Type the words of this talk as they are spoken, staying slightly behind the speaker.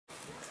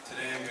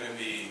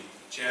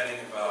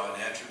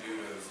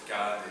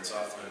it's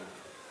often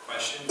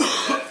questioned when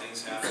bad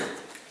things happen,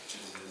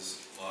 which is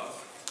His love.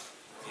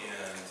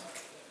 And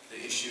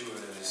the issue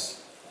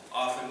is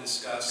often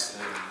discussed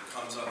and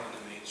comes up in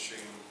the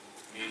mainstream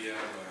media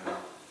when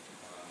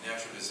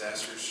natural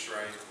disasters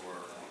strike or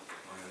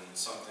when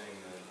something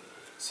that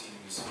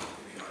seems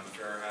maybe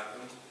unfair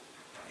happened.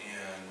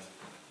 And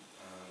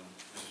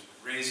it was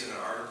raised in an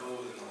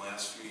article within the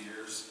last few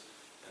years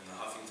in the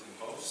Huffington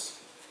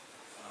Post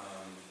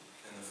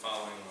in the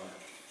following way.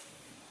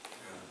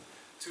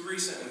 Two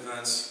recent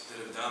events that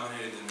have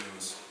dominated the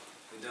news,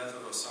 the death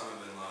of Osama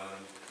bin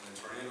Laden and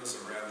the tornadoes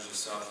that ravaged the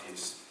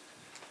southeast,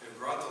 have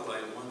brought to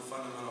light one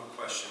fundamental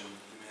question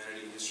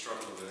humanity has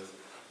struggled with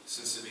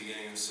since the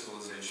beginning of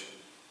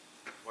civilization.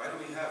 Why do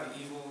we have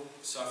evil,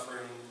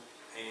 suffering,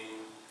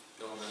 pain,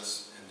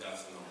 illness, and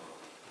death in the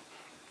world?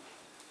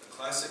 A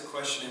classic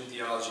question in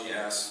theology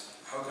asks,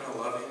 how can a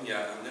loving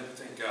yet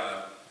omnipotent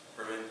God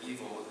prevent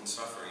evil and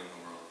suffering in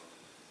the world?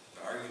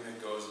 The argument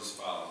goes as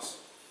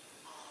follows.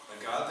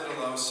 A God that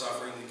allows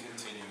suffering to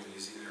continue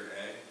is either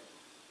A,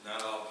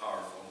 not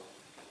all-powerful,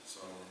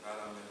 so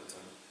not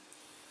omnipotent,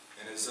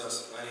 and is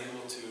thus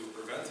unable to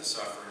prevent the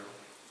suffering,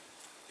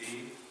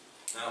 B,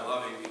 not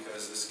loving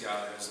because this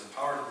God has the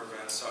power to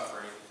prevent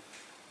suffering,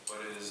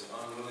 but is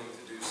unwilling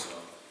to do so,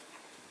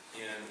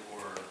 and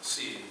or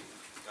C,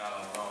 not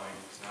all-knowing,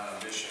 not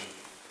omniscient,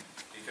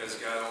 because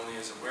God only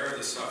is aware of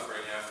the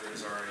suffering after it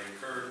has already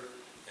occurred,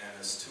 and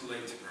it's too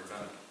late to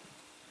prevent it.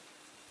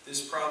 This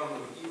problem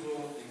of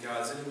evil and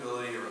God's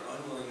inability or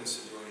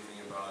unwillingness to do anything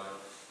about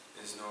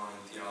it is known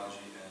in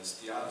theology as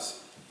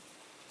theodicy.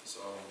 So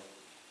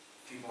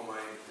people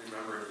might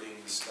remember it being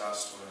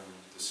discussed when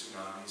the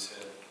tsunamis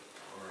hit,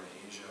 or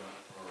in Asia,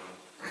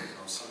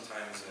 or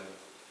sometimes it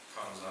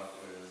comes up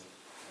with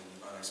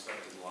an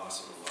unexpected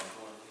loss of a loved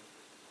one.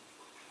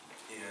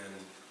 And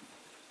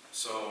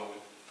so,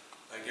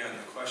 again,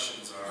 the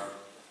questions are,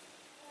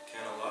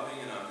 can a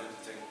loving and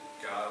omnipotent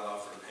God allow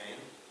for pain?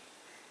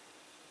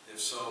 If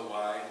so,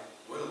 why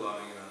would a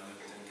loving and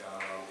omnipotent God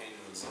allow pain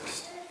to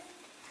exist?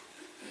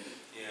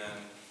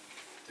 And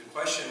the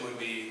question would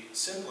be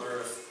simpler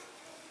if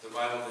the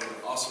Bible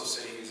didn't also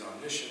say He's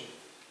omniscient,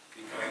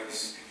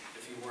 because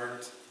if He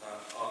weren't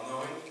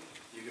all-knowing,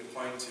 you could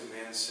point to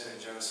man's sin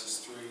in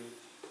Genesis 3,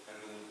 and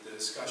the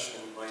discussion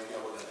might be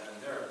able to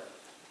end there.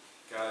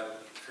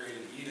 God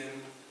created Eden,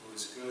 it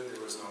was good,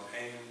 there was no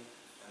pain,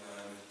 and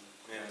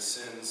then man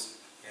sins,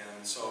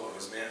 and so it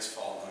was man's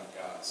fault, not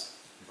God's.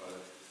 But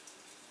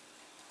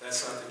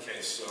that's not the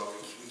case, so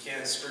we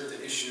can't skirt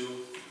the issue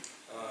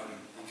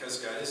because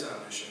God is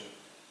omniscient.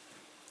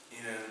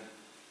 And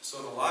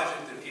so the logic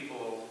that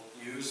people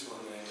use when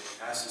they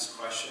ask this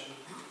question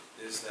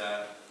is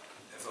that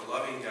if a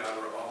loving God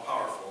were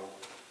all-powerful,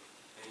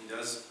 and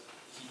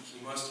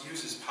he must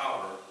use His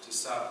power to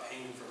stop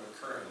pain from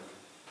occurring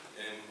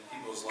in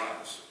people's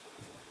lives.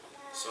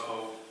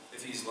 So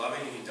if He's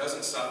loving and He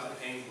doesn't stop the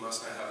pain, He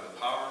must not have the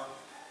power.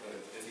 But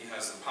if He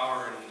has the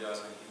power and He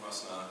doesn't, He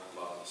must not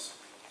love us.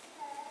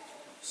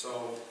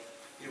 So,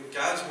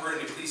 God's word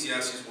in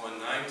Ecclesiastes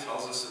 1:9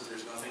 tells us that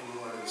there's nothing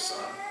new under the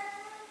sun.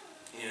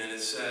 And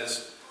it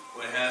says,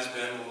 what has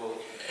been will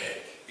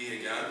be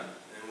again,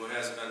 and what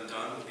has been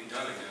done will be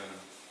done again.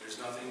 There's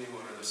nothing new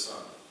under the sun.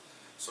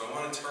 So I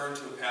want to turn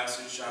to a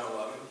passage, John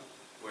 11,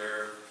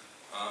 where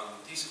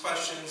these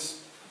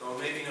questions, though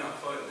maybe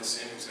not put in the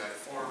same exact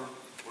form,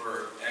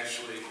 were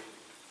actually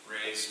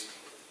raised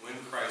when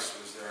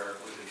Christ was there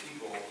with the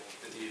people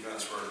that the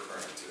events were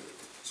occurring to.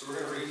 So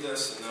we're going to read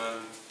this and then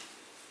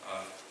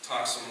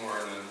talk some more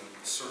and then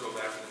circle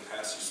back to the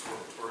passage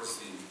towards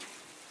the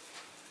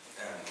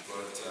end.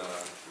 But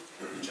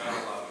John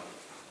 11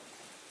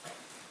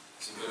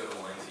 is a bit of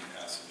a lengthy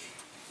passage.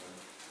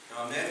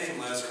 Now a man named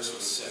Lazarus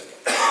was sick.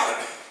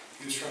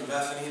 He was from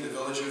Bethany, the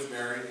village of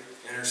Mary,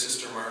 and her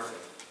sister Martha.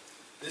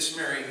 This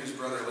Mary, whose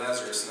brother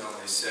Lazarus now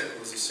lay sick,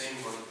 was the same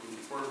one who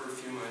poured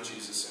perfume on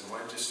Jesus and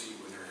wiped His feet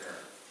with her hair.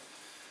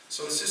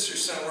 So his sister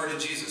sent word to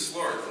Jesus,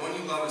 Lord, the one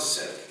you love is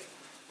sick.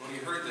 When he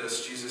heard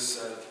this, Jesus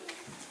said,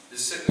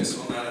 this sickness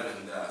will not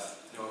end in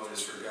death. No, it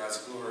is for God's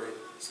glory,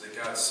 so that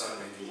God's Son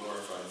may be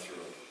glorified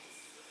through it.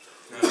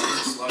 Now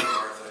Jesus loved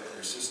Martha and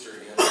her sister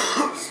and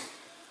Lazarus.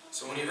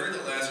 So when he heard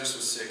that Lazarus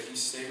was sick, he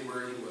stayed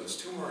where he was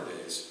 2 more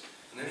days.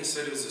 And then he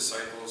said to his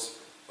disciples,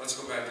 let's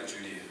go back to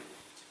Judea.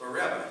 But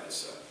Rabbi, they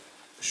said,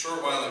 a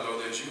short while ago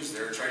the Jews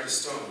there tried to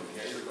stone you, and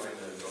yet you're going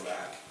to go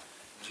back.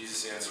 And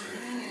Jesus answered,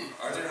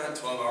 are there not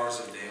 12 hours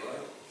of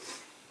daylight?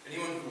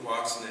 Anyone who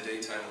walks in the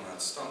daytime will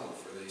not stumble,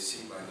 for they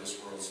see by this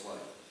world's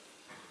light.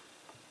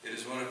 It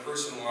is when a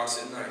person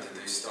walks at night that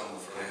they stumble,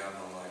 for they have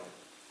no light.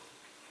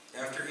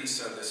 After he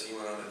said this, he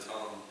went on to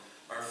tell them,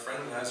 our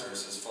friend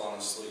Lazarus has fallen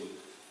asleep,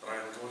 but I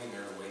am going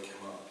there to wake him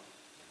up.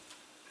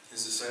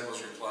 His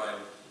disciples replied,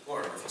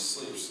 Lord, if he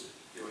sleeps,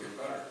 he will get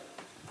better.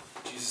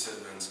 Jesus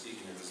had been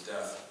speaking of his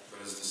death,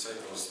 but his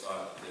disciples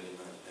thought that he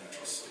meant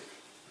natural sleep.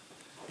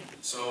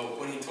 So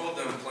when he told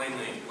them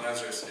plainly,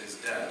 Lazarus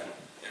is dead,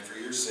 and for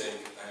your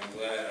sake I am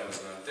glad I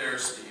was not there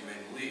so that you may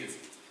believe,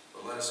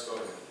 but let us go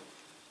to him.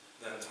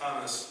 Then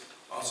Thomas,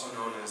 also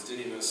known as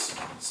Didymus,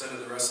 said to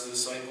the rest of the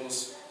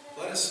disciples,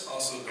 "Let us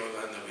also go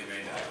then that we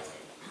may die with him."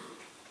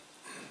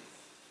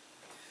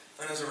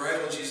 On his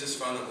arrival, Jesus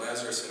found that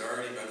Lazarus had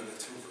already been in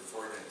the tomb for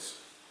 4 days.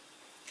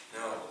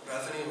 Now,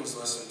 Bethany was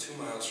less than 2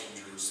 miles from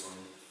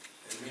Jerusalem,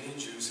 and many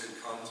Jews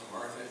had come to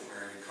Martha and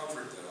Mary to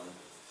comfort them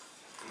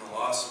in the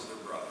loss of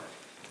their brother.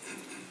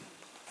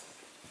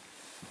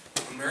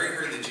 When Mary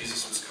heard that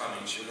Jesus was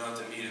coming, she went out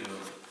to meet him.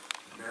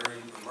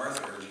 When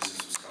Martha heard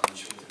Jesus was coming,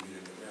 she went to meet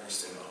him, but Mary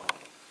stayed at home.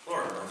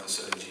 "Lord," Martha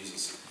said to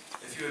Jesus,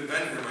 "if you had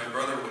been here, my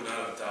brother would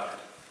not have died.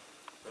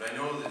 But I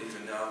know that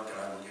even now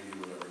God will give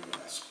you whatever you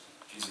ask."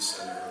 Jesus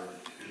said to her,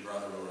 "Your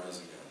brother will rise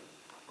again."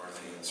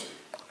 Martha answered,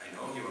 "I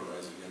know he will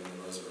rise again in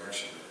the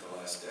resurrection at the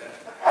last day."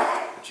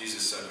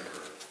 Jesus said to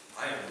her,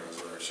 "I am the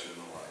resurrection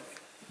and the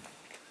life.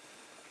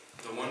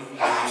 The one who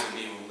believes in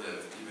me will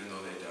live, even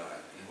though they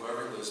die. And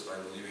whoever lives by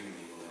believing in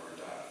me will never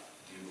die.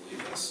 Do you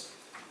believe this?"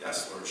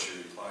 "Yes, Lord," she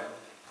replied.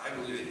 "I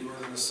believe that you are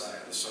the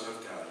Messiah, the Son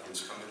of God, who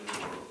has come into the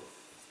world."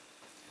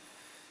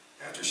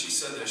 After she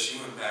said this, she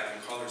went back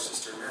and called her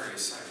sister Mary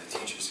aside. "The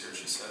teacher's here,"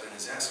 she said, "and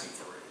is asking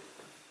for you."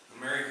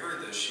 When Mary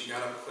heard this, she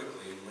got up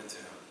quickly and went to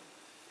him.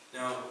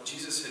 Now,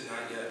 Jesus had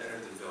not yet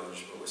entered the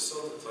village, but was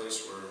still at the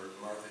place where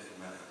Martha had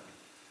met him.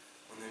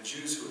 When the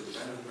Jews who had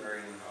been with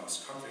Mary in the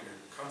house, comforting her,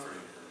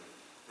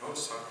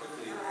 noticed how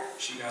quickly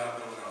she got up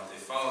and went out, they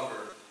followed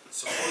her,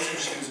 supposing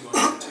she was going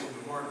to the tomb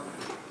to mourn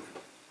with him.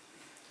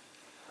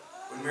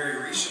 When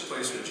Mary reached the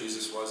place where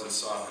Jesus was and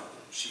saw him,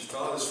 she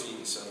fell at his feet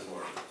and said,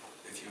 "Lord,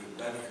 if you had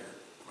been here,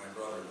 my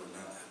brother would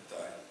not have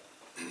died."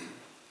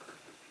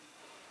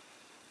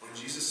 When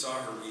Jesus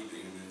saw her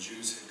weeping, and the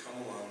Jews had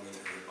come along with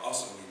her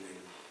also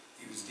weeping,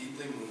 he was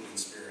deeply moved in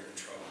spirit and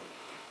troubled.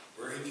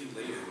 "Where have you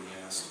laid him?"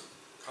 he asked.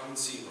 "Come and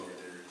see, Lord,"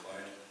 they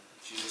replied.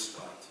 Jesus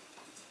wept.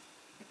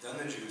 Then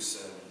the Jews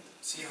said,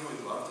 "See how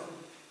he loved him?"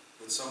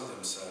 But some of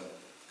them said,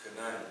 "Could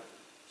not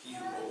he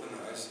who opened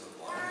the eyes of the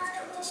blind have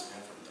kept this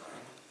man from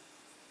dying?"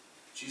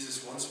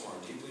 Jesus, once more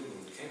deeply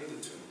moved, came to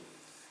the tomb.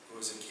 It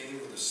was a cave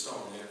with a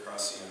stone laid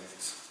across the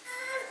entrance.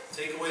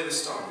 "Take away the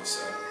stone," he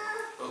said.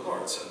 "But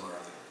Lord," said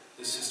Martha,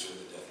 the sister of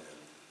the dead man,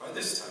 "by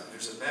this time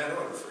there's a bad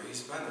odor, for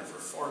he's been there for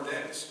 4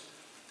 days."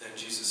 Then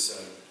Jesus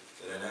said,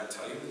 "Did I not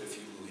tell you that if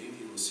you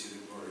believe, you will see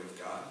the glory of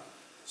God?"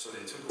 So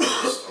they took away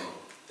the stone.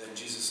 Then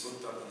Jesus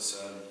looked up and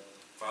said,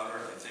 "Father,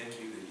 I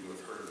thank you that you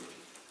have heard me.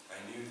 I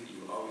knew that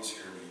you always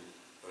hear me,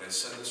 but I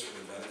said this for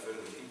the benefit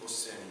of the people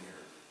standing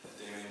here, that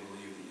they may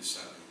believe that you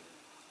sent me."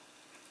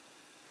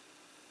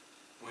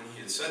 When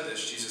he had said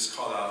this, Jesus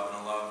called out in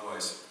a loud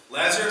voice,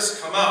 "Lazarus,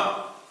 come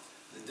out!"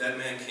 The dead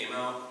man came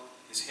out,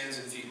 his hands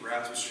and feet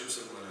wrapped with strips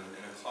of linen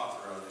and a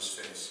cloth around his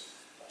face.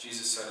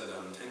 Jesus said to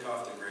them, "Take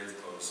off the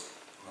grave clothes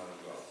and let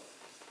him go."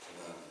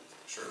 And then,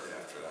 shortly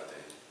after that,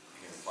 they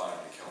began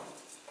plotting to kill him.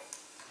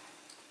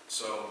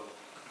 So,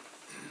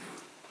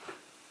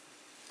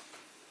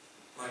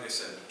 like I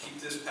said,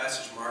 keep this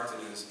passage marked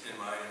in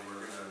mind, and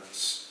we're going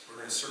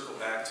to circle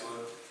back to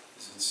it,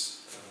 because it's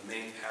the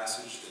main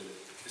passage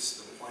that gets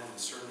to the point of the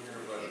sermon here.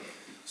 But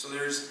so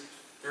there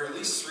are at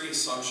least 3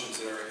 assumptions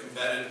that are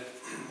embedded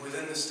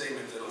within the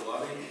statement that a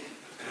loving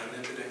and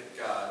omnipotent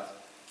God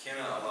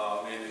cannot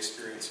allow man to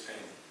experience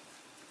pain.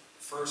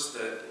 First,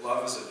 that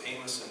love is a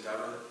painless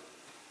endeavor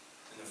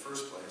in the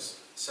first place.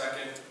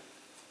 Second,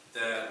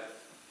 that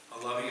a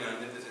loving and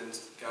omnipotent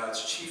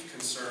God's chief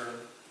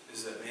concern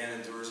is that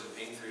man endures a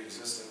pain-free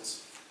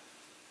existence.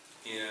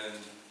 And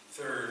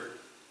third,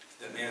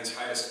 that man's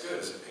highest good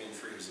is a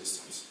pain-free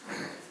existence.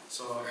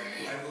 So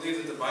I believe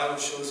that the Bible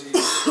shows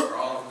these are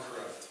all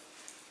incorrect.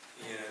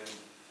 And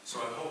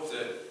so I hope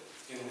that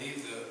you can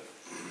leave the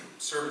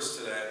service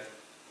today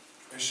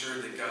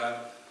assured that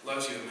God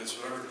loves you amidst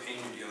whatever pain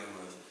you're dealing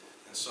with.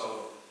 And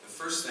so the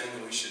first thing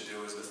that we should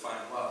do is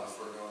define love if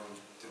we're going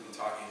to be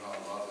talking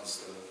about love as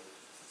the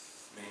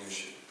main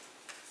issue.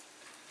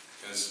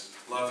 Because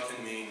love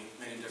can mean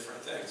many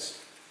different things.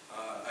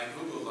 I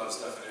Googled love's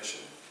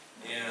definition,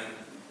 and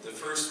the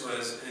first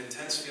was an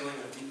intense feeling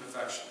of deep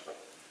affection.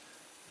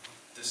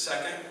 The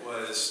second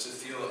was to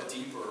feel a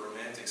deep or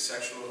romantic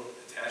sexual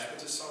attachment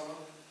to someone.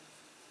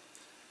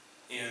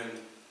 And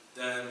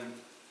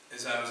then,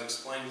 as I was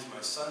explaining to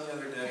my son the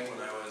other day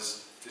when I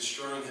was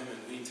destroying him in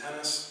Wii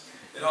tennis,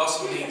 it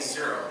also means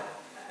 0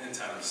 in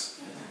tennis.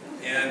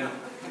 And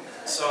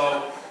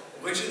so,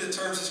 which of the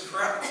terms is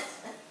correct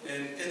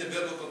in the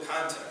biblical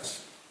context?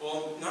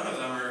 Well, none of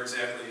them are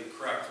exactly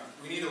correct.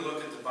 We need to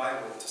look at the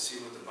Bible to see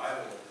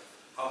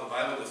how the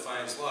Bible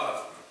defines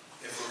love,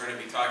 if we're going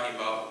to be talking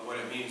about what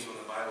it means when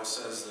the Bible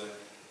says that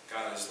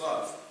God is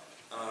love.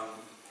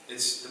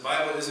 The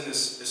Bible isn't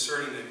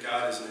asserting that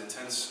God is an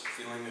intense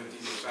feeling of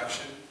deep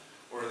affection,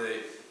 or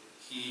that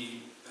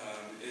he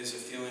is a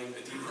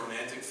deep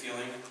romantic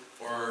feeling,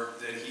 or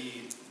that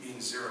he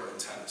means 0 in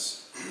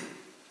tennis.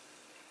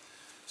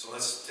 So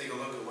let's take a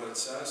look at what it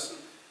says.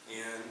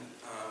 And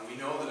we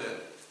know that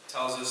it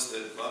tells us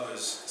that love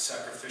is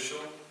sacrificial,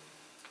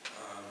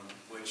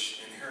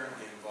 which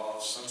inherently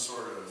involves some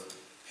sort of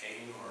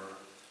pain or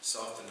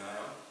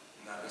self-denial,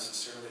 not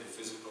necessarily a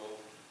physical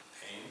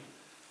pain.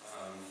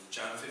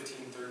 John 15:16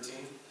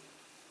 15:13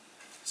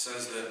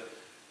 says that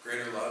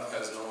greater love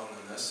has no one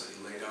than this, that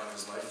he laid down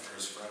his life for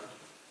his friend.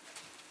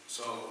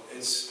 So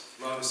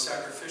love is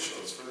sacrificial.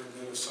 It's for the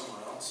good of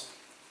someone else.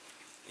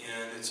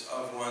 And it's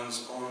of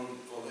one's own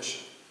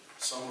volition.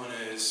 Someone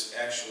is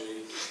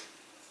actually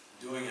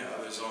doing it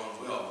of his own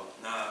will,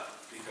 not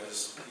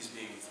because he's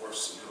being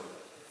forced to do it.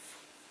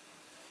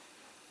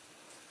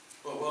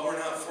 But while we're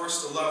not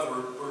forced to love,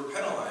 we're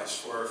penalized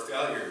for our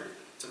failure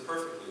to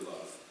perfectly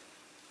love.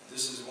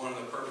 This is one of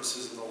the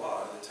purposes of the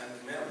law, the Ten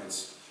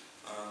Commandments.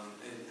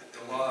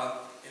 The law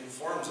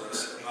informs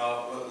us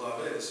about what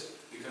love is,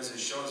 because it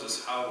shows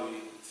us how we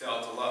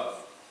fail to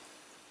love.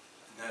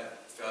 And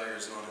that failure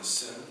is known as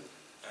sin,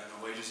 and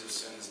the wages of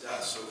sin is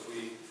death. So if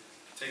we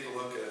take a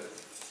look at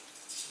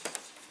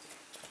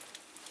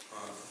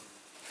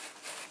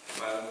the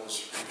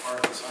Bible's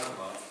requirements on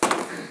love,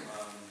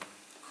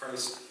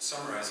 Christ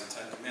summarized the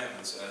Ten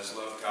Commandments as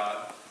love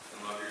God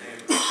and love your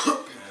neighbor.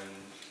 And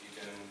you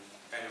can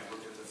kind of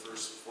look at the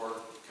first 4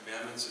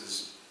 commandments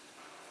as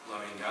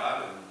loving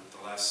God, and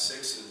the last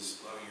 6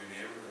 is loving your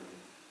neighbor, and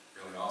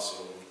really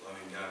also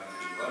loving God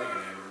because you love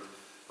your neighbor.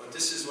 But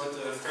this is what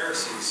the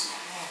Pharisees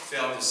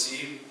failed to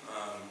see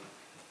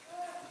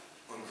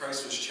when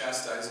Christ was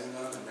chastising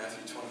them in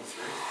Matthew 23.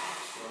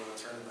 We're going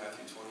to turn to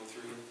Matthew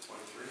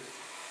 23:23.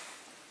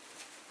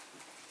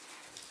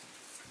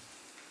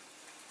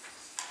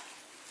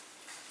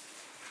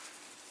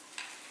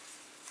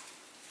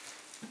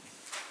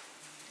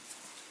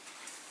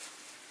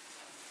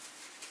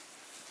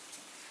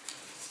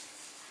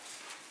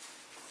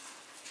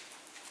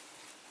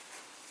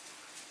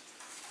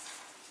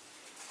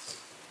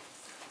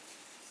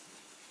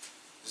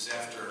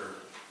 After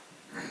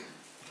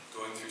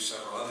going through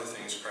several other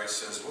things,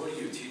 Christ says, "Woe to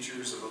you,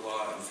 teachers of the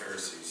law and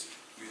Pharisees,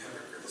 you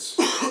hypocrites!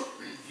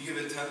 You give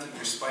a tenth of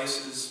your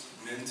spices,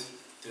 mint,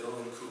 dill,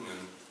 and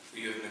cumin, but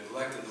you have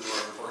neglected the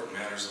more important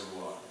matters of the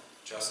law,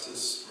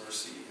 justice,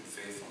 mercy, and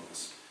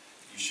faithfulness.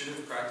 You should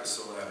have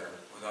practiced the latter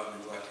without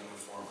neglecting the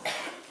former.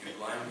 You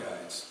blind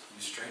guides,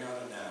 you strain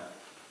out a gnat,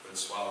 but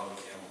swallow a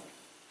camel."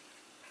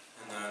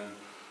 And then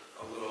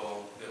a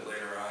little bit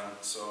later on,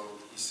 so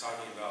he's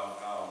talking about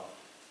how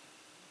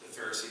the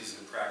Pharisees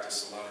have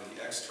practiced a lot of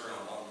the external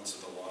elements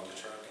of the law to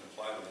try to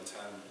comply with the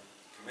 10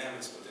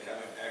 Commandments, but they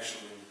haven't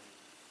actually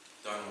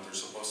done what they're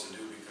supposed to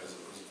do because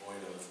it was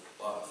void of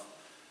love.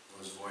 It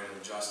was void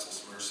of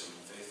justice, mercy,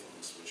 and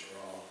faithfulness, which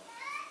are all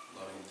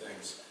loving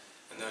things.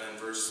 And then in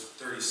verse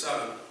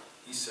 37,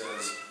 he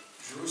says,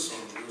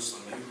 "Jerusalem,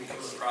 Jerusalem, you who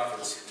kill the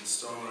prophets and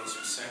stone those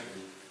who sent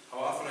you, how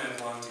often I have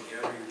longed to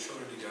gather your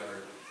children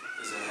together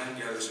as a hen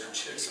gathers her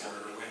chicks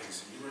under her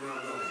wings, and you were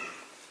not willing.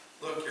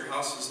 Look, your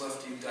house is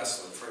left you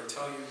desolate, for I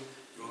tell you,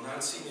 you will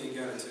not see me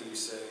again until you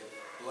say,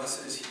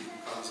 Blessed is he who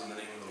comes in the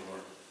name of the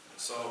Lord."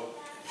 So,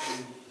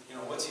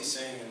 what's he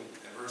saying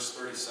in verse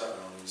 37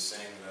 when he's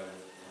saying that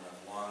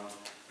I've longed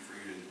for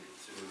you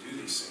to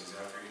do these things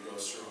after he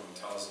goes through and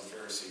tells the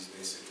Pharisees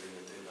basically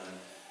that they've been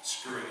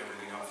screwing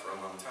everything up for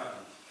a long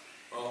time.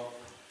 Well,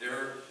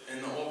 they're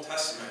in the Old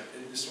Testament.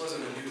 This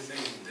wasn't a new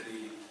thing that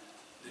he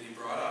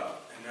brought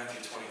up in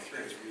Matthew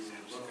 23. If we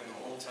look in the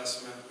Old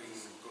Testament, we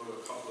can go to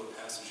a couple of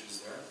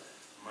passages there.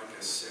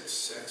 Micah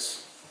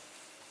 6:6.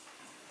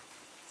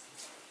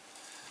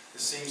 The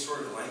same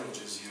sort of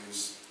language is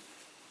used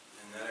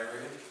in that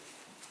area.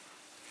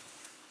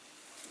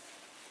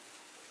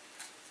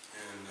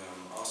 And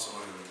also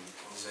in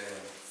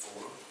Hosea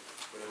 4.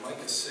 But in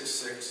Micah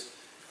 6:6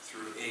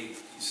 through 8,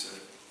 he's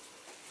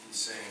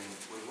saying,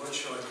 "With what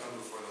shall I come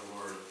before the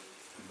Lord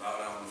and bow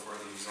down before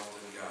the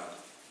exalted God?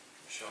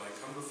 Shall I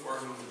come before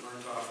him with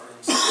burnt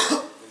offerings,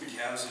 with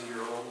calves a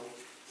year old?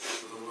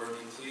 Will the Lord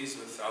be pleased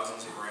with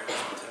thousands of rams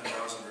and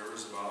 10,000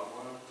 rivers of olive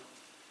oil?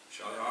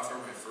 Shall I offer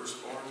my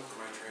firstborn for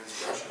my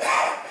transgression,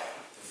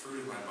 the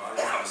fruit of my body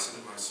for the sin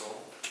of my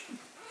soul?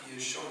 He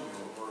has shown me,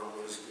 O mortal,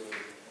 what is good,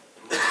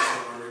 and what has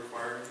the Lord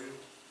required of you?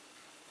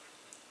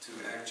 To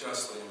act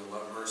justly and to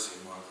love mercy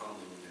and walk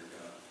humbly with your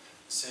God."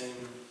 The same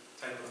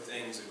type of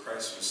things that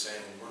Christ was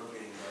saying weren't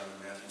being done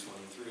in Matthew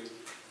 23.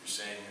 You're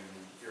saying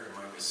here in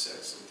Micah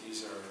 6 that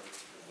these are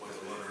what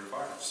the Lord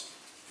requires.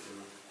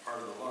 They're part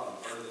of the law,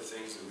 part of the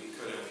things that we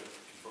couldn't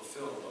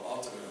fulfill, but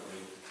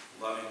ultimately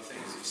loving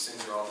things. These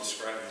things are all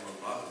describing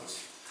what love is.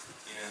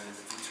 And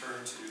if you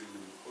turn to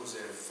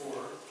Hosea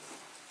 4,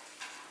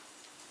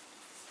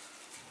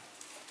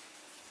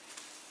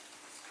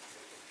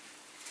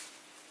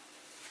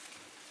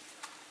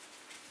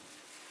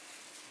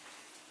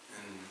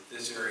 in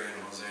this area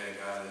in Hosea,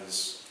 God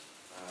is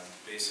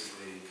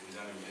basically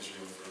condemning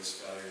Israel for his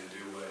failure to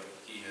do what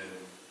he had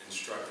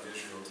instructed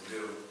Israel to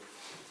do.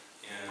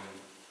 And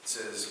it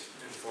says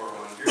in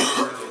 4:1, "Hear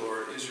the word of the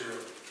Lord, Israel.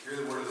 Hear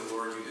the word of the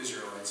Lord, you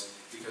Israelites,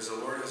 because the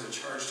Lord has a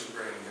charge to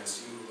bring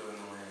against you who live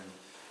in the land.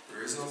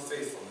 There is no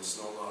faithfulness,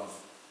 no love,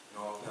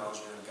 no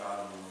acknowledgement of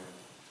God in the land.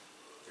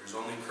 There is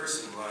only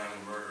cursing, lying,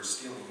 and murder,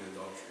 stealing, and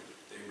adultery.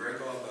 They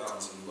break all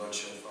bounds, and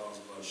bloodshed follows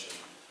bloodshed."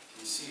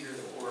 You see here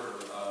the order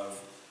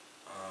of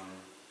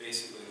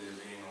basically there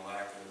being a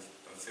lack of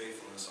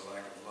faithfulness, a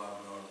lack of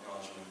love, no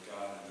acknowledgement of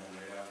God, and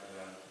then right after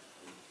that,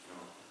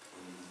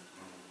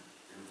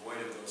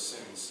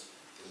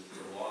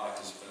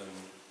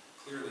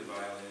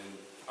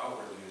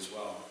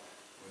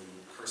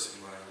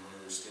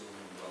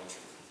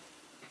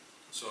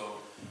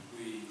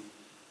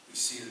 we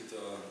see that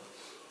the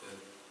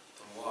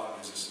law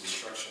gives us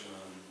instruction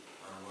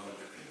on what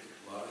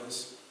love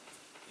is.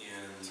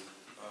 And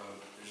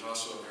there's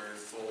also a very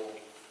full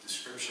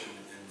description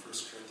in 1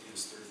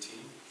 Corinthians 13.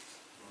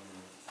 I'm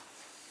going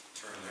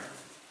to turn there.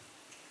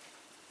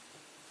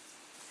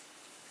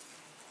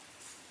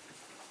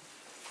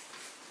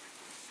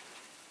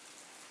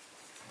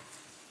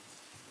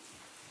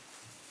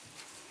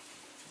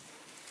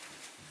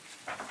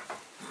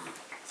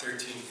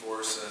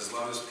 Says,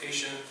 love is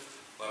patient,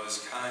 love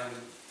is kind,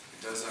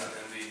 it does not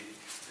envy,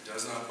 it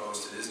does not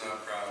boast, it is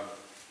not proud,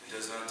 it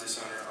does not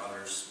dishonor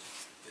others,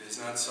 it is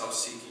not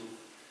self-seeking,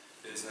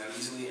 it is not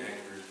easily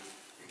angered,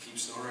 it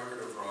keeps no record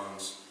of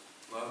wrongs.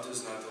 Love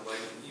does not delight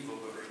in evil,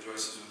 but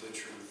rejoices with the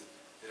truth.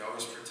 It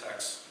always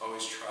protects,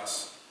 always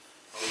trusts,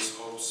 always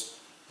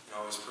hopes, and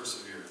always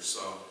perseveres.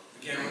 So,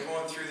 again, we're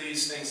going through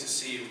these things to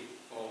see,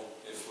 well,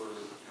 if we're,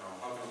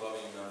 how can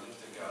loving enough to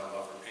think out of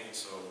love or pain?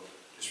 So,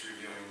 just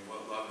reviewing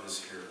what love is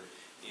here.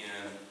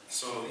 And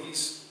so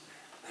these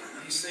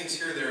things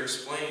here, they're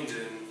explained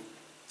in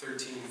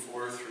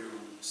 13:4 through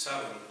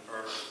 7,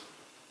 are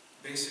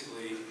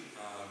basically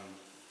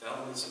the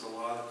elements of the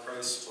law that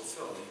Christ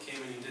fulfilled. He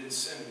came and he didn't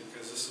sin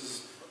because this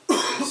is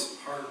what his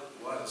heart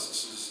was.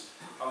 This is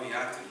how he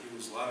acted. He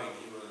was loving.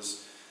 He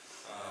was,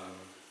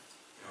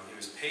 he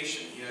was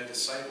patient. He had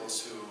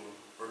disciples who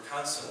were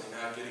constantly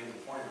not getting the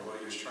point of what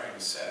he was trying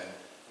to say.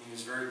 And he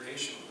was very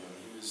patient with them.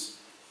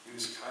 He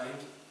was kind.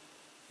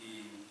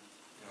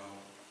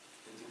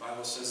 The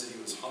Bible says that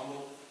he was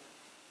humble.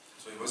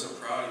 So he wasn't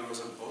proud. He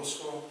wasn't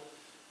boastful.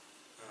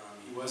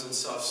 He wasn't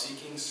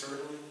self-seeking,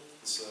 certainly.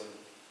 It's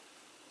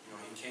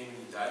he came and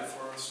he died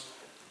for us.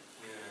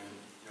 And,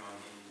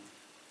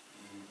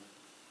 he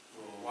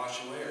will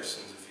wash away our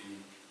sins if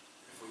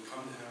we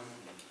come to him,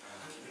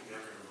 keeping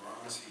record of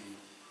wrongs.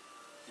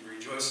 He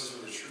rejoices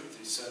with the truth.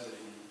 He said that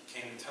he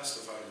came to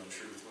testify to the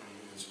truth when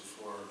he was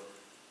before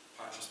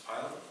Pontius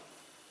Pilate.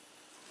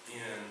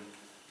 And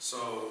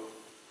so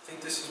I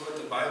think this is what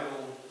the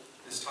Bible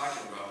is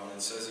talking about when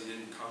it says he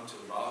didn't come to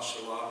abolish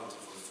the law but to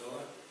fulfill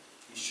it.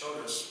 He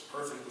showed us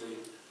perfectly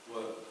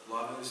what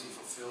love is. He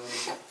fulfilled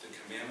the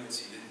commandments.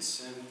 He didn't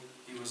sin.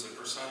 He was the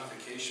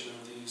personification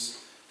of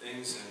these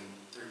things in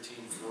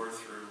 13:4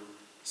 through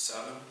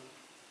 7.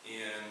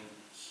 And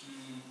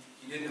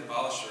he didn't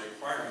abolish the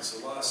requirements.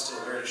 The law is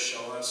still there to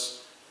show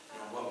us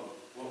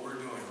what we're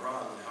doing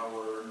wrong and how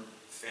we're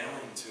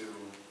failing to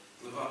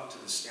live up to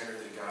the standard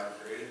that God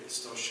created. It's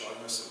still showing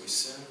us that we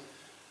sin,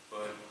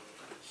 but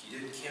he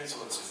did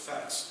cancel its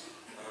effects.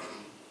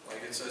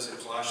 Like it says in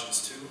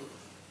Colossians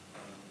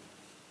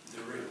 2,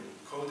 the written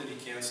code that he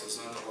canceled is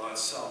not the law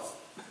itself,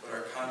 but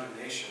our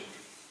condemnation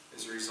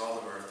is a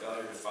result of our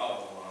failure to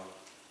follow the law.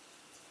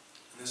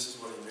 And this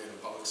is what he made a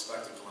public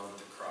spectacle of at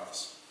the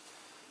cross.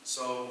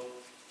 So,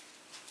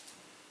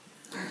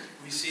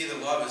 we see that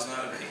love is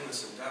not a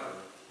painless endeavor.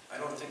 I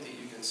don't think that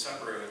you can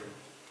separate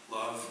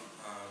love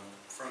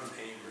from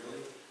pain,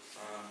 really.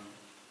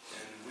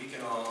 And we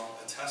can all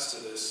attest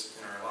to this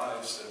in our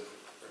lives,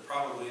 that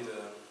probably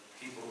the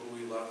people who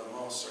we love the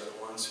most are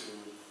the ones who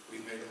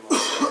we've made the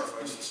most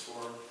sacrifices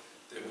for,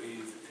 that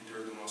we've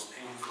endured the most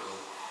pain for.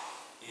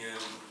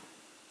 And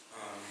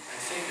I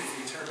think if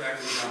we turn back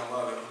to John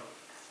 11,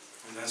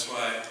 and that's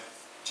why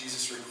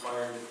Jesus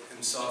required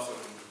himself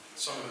and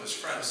some of his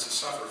friends to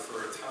suffer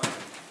for a time,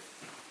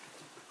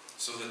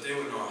 so that they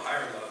would know a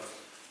higher love,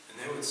 and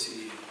they would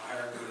see a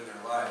higher good in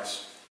their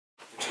lives,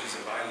 which is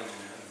abiding in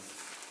him.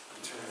 We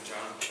turn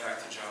back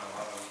to John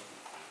 11.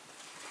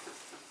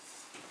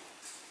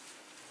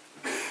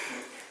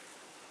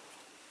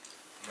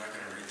 I'm not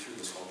going to read through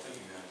this whole thing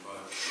again,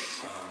 but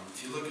if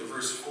you look at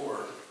verse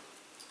 4,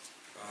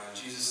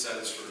 Jesus said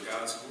it's for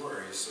God's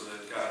glory, so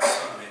that God's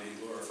Son may be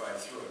glorified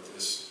through it.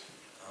 This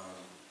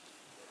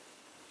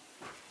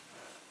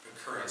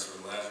occurrence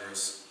with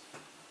Lazarus.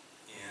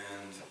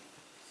 And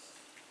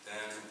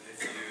then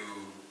if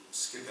you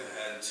skip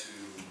ahead to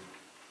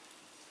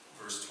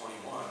verse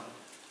 21,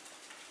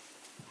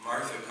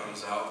 Martha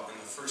comes out, and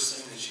the first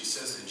thing that she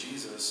says to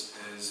Jesus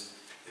is,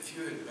 if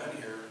you had been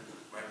here,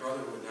 my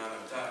brother would not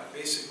have died.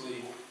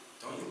 Basically,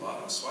 don't you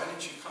love us? Why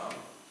didn't you come?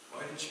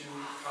 Why didn't you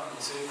come and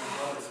save my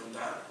brother from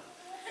dying?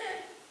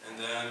 And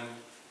then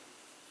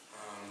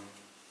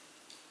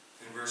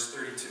in verse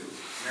 32,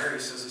 Mary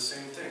says the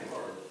same thing.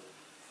 Lord,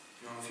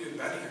 if you had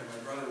been here,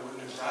 my brother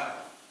wouldn't have died.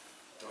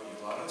 Don't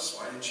you love us?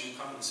 Why didn't you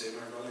come and save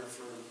my brother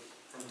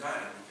from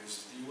dying?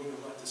 Because you wouldn't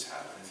have let this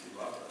happen if you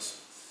loved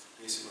us.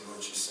 Basically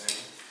what she's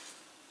saying.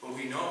 But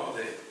we know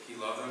that he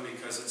loved them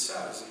because it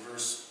says in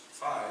verse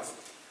 5,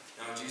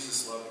 now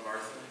Jesus loved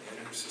Martha and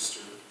her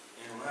sister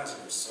and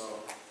Lazarus. So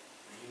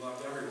he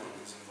loved everyone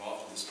who's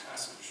involved in this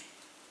passage,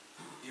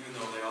 even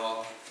though they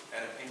all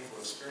had a painful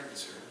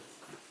experience here.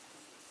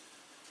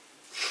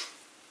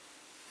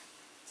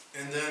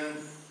 And then,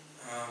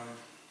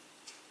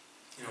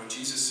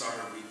 Jesus saw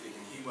her weeping,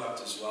 and he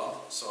wept as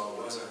well. So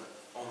it wasn't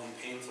only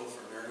painful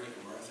for Mary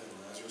and Martha and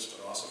Lazarus,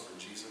 but also for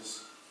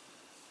Jesus.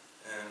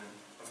 And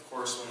of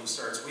course, when he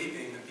starts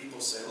weeping, the people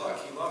say, look,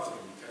 he loved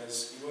him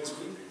because he was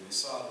weeping. They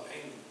saw the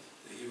pain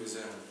that he was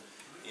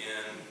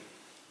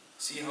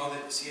See how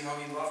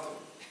he loved them.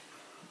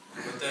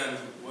 But then,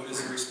 what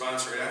is the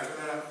response right after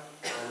that?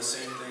 Well, the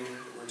same thing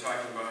that we're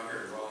talking about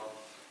here. Well,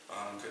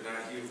 could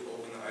not he have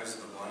opened the eyes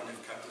of the blind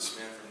and kept this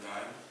man from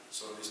dying?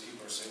 So these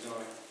people are saying, no,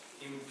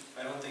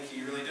 I don't think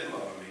he really did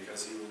love him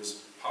because he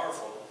was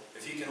powerful.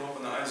 If he can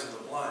open the eyes of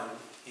the blind,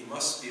 he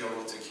must be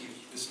able to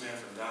keep this man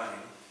from dying.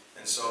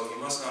 And so he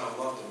must not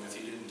have loved him if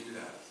he didn't do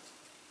that.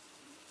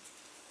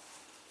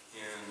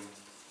 And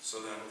so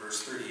then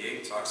verse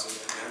 38 talks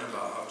again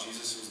about how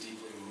Jesus was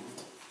deeply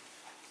moved.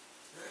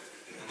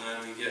 And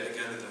then we get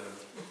again to the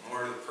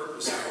more to the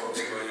purpose of what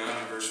was going on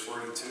in verse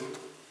 42.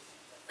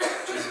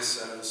 Jesus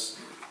says,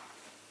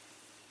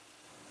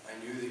 I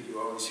knew that you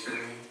always hear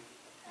me.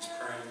 He's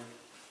praying.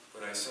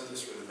 But I said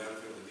this for the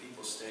benefit of the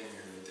people standing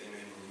here, that they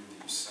may believe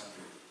that you sent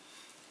me.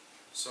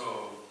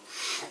 So,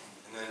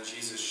 and then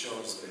Jesus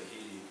shows that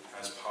he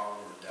has power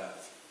over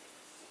death.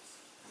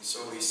 And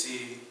so we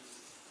see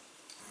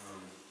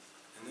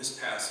in this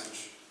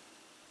passage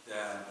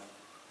that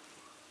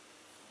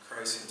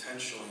Christ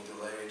intentionally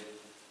delayed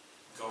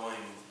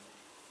going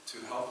to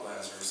help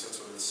Lazarus. That's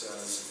what it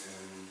says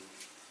in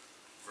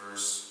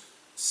verse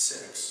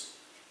 6.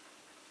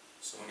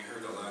 So when he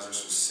heard that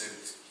Lazarus was sick,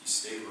 he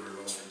stayed where he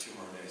was for 2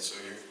 more days. So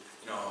a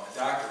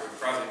doctor would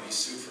probably be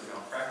sued for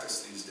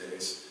malpractice these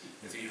days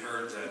if he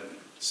heard that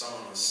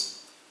someone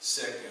was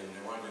sick and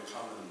they wanted to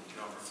come and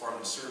perform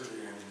the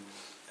surgery and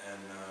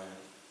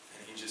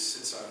he just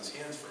sits on his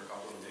hands for a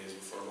couple of days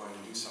before going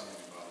to do something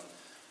about it.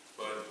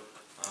 But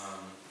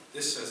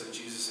this says that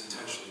Jesus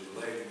intentionally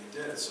delayed, and he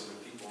did, so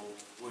that people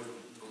would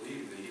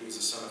believe that he was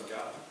the Son of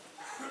God,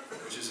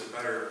 which is a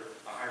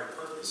higher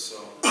purpose.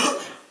 So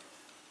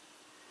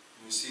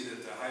we see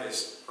that the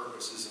highest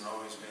purpose isn't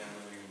always man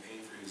living in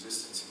pain-free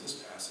existence in this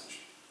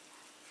passage.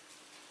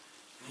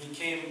 And he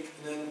came,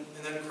 and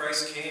then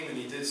Christ came, and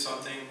he did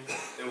something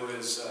that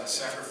was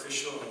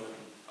sacrificial and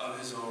of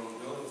his own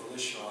will, a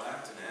volitional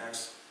act in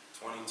Acts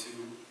 2:22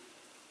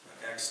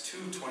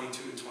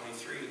 to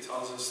 23. It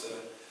tells us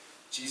that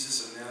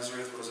Jesus of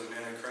Nazareth was a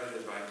man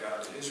accredited by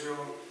God to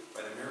Israel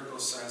by the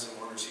miracles, signs, and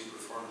wonders he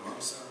performed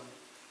amongst them.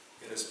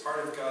 Yet as part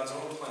of God's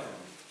own plan,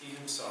 he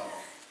himself,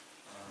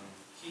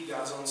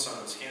 God's own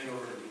Son, was handed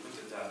over to be put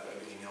to death by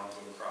being nailed to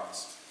a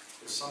cross.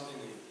 It was something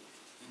that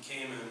he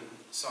came and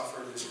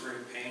suffered this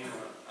great pain on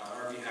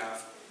our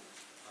behalf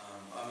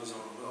of his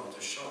own will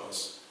to show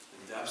us the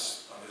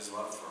depths of his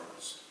love for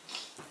us.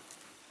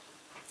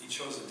 He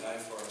chose to die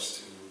for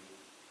us to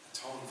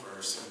atone for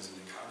our sins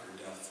and to conquer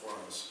death for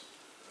us.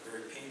 A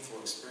very painful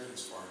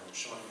experience for him,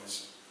 showing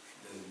us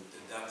the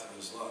depth of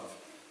his love,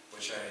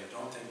 which I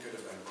don't think could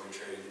have been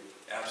portrayed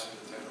absent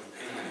the type of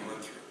pain that he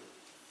went through.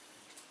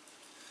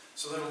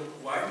 So then,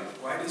 why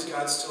does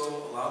God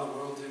still allow the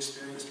world to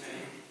experience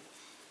pain?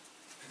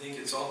 I think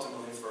it's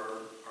ultimately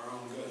for our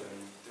own good.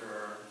 And there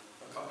are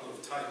a couple of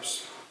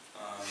types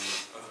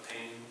of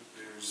pain.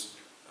 There's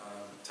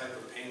a type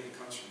of pain that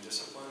comes from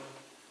discipline,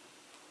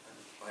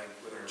 like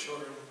with our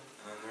children,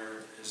 and then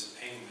there is the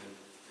pain that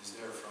is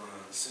there from a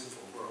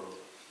sinful world.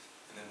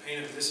 And the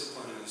pain of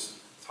discipline is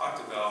talked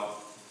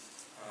about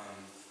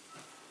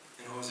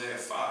in Hosea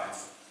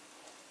 5,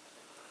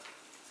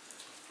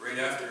 right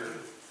after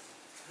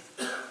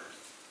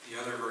the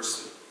other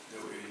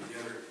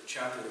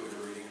chapter that we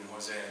were reading in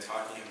Hosea,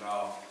 talking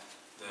about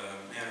the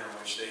manner in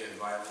which they had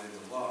violated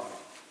the law.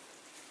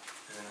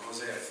 And in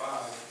Hosea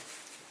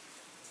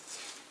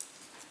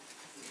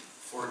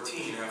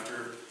 5:14, after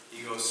he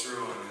goes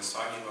through and is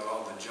talking about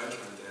all the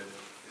judgment that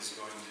is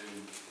going to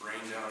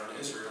rain down on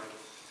Israel,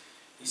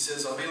 he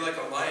says, I'll be like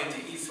a lion to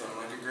Ephraim,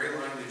 like a great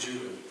lion to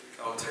Judah.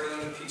 I will tear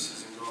them to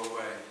pieces and go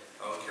away.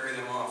 I will carry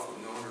them off with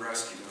no one to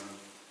rescue them.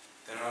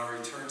 Then I will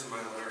return to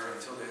my lair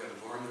until they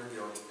have borne their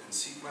guilt and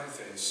seek my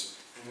face.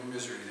 In their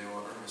misery they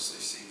will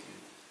earnestly seek me.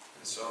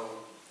 And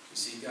so we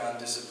see God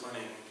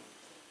disciplining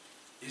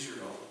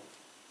Israel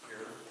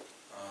here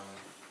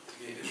to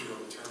get Israel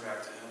to turn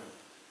back to him.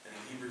 And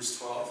in Hebrews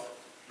 12,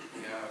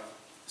 we have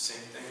the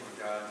same thing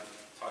where God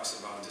talks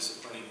about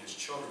disciplining his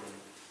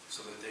children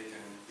so that they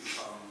can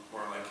become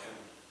more like him.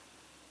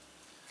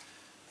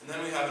 And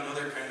then we have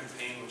another kind of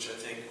pain, which I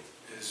think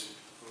is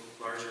a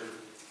larger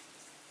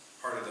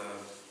part of the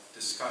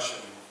discussion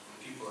when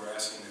people are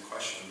asking the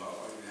question about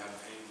why we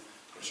have pain,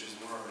 which is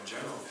more of a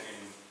general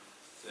pain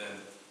that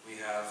we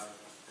have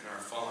in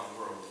our fallen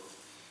world.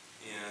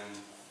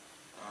 And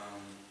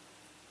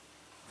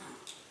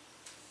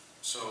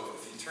so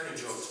if you turn to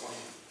Job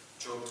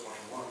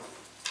 21,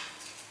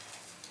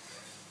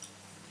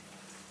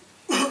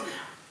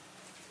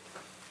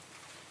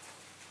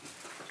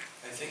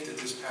 I think that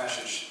this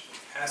passage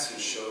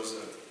shows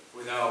that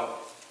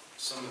without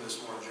some of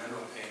this more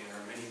general pain, there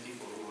are many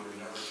people who would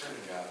have never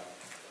turned to God.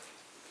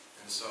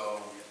 And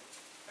so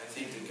I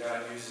think that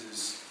God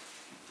uses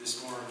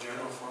this more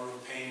general form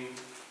of pain,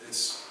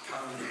 it's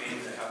common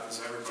pain that happens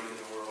to everybody in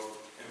the world,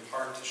 in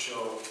part to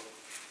show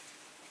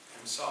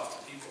himself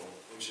to people,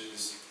 which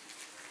is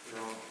in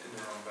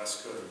their own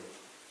best good.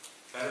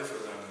 Better for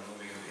them than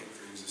living a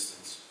pain-free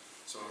existence.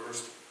 So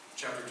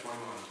chapter 21.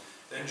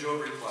 Then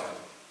Job replied,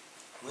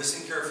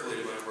 Listen carefully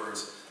to my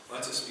words.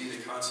 Let this be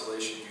the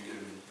consolation you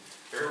give me.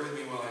 Bear with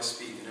me while I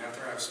speak, and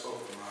after I've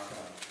spoken, rock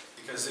on.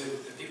 Because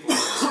the people who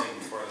are saying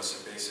before this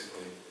are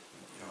basically,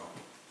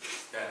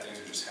 bad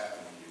things are just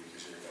happening to you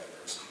because you're a bad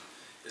person.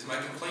 Is my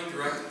complaint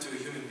directed to a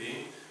human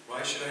being?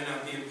 Why should I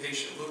not be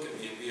impatient? Look at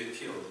me and be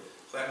appealed.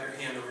 Clap your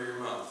hand over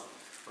your mouth.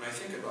 When I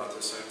think about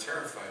this, I'm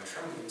terrified.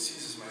 Trembling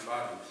seizes my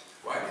body.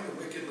 Why do the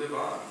wicked live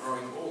on,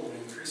 growing old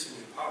and increasing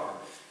in power?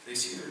 They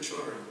see their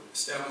children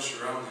established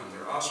around them,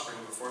 their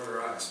offspring before their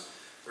eyes.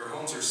 Their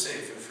homes are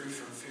safe and free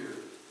from fear.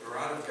 The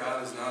rod of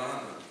God is not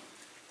on them.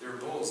 Their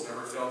bulls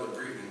never fail to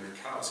breed, and their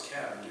cows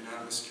calve and do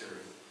not miscarry.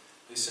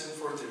 They send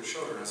forth their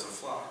children as a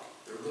flock.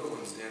 Their little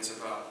ones dance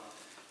about.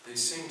 They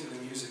sing to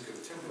the music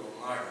of timbrel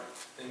and lyre.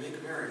 They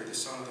make merry to the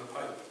sound of the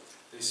pipe.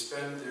 They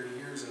spend their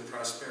years in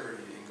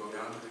prosperity and go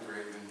down to the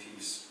grave in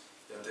peace.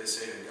 Yet they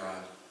say to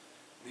God,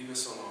 leave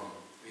us alone.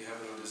 We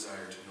have no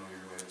desire to know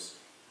your ways.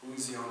 Who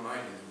is the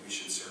Almighty that we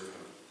should serve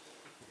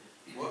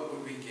him? What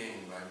would we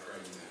gain by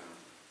praying to him?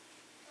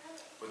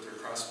 But their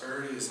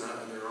prosperity is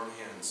not in their own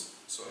hands,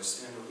 so I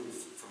stand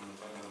aloof from the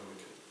plan of the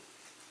wicked.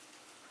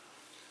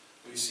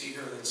 We see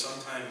here that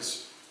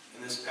sometimes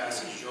in this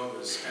passage, Job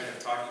is kind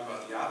of talking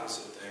about the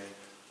opposite thing.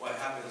 What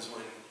happens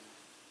when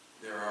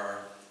there are,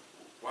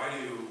 why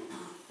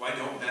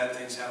don't bad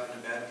things happen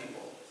to bad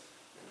people?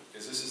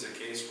 Because this is a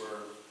case where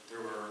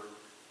there were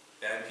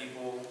bad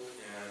people,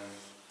 and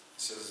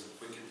it says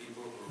wicked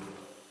people who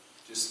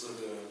just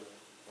lived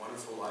a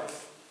wonderful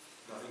life.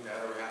 Nothing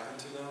bad ever happened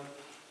to them.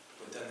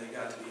 But then they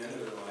got to the end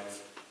of their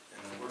life,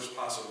 and the worst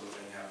possible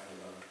thing happened to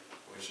them,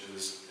 which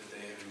is that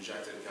they had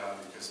rejected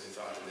God because they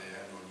thought that they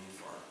had no need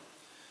for him.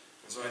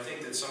 And so I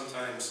think that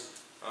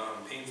sometimes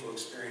painful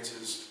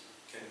experiences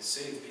can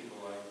save people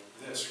like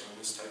this from